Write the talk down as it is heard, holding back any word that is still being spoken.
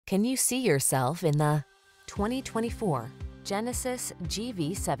Can you see yourself in the 2024 Genesis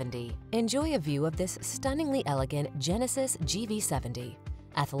GV70? Enjoy a view of this stunningly elegant Genesis GV70.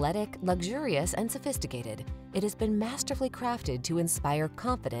 Athletic, luxurious, and sophisticated, it has been masterfully crafted to inspire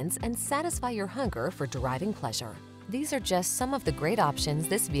confidence and satisfy your hunger for driving pleasure. These are just some of the great options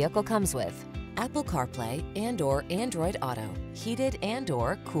this vehicle comes with: Apple CarPlay and/or Android Auto, heated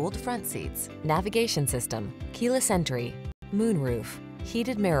and/or cooled front seats, navigation system, keyless entry, moonroof,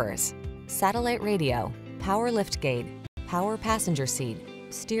 heated mirrors, satellite radio, power liftgate, power passenger seat,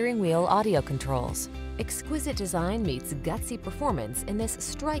 steering wheel audio controls. Exquisite design meets gutsy performance in this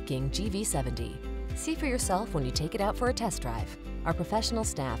striking GV70. See for yourself when you take it out for a test drive. Our professional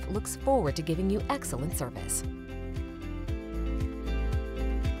staff looks forward to giving you excellent service.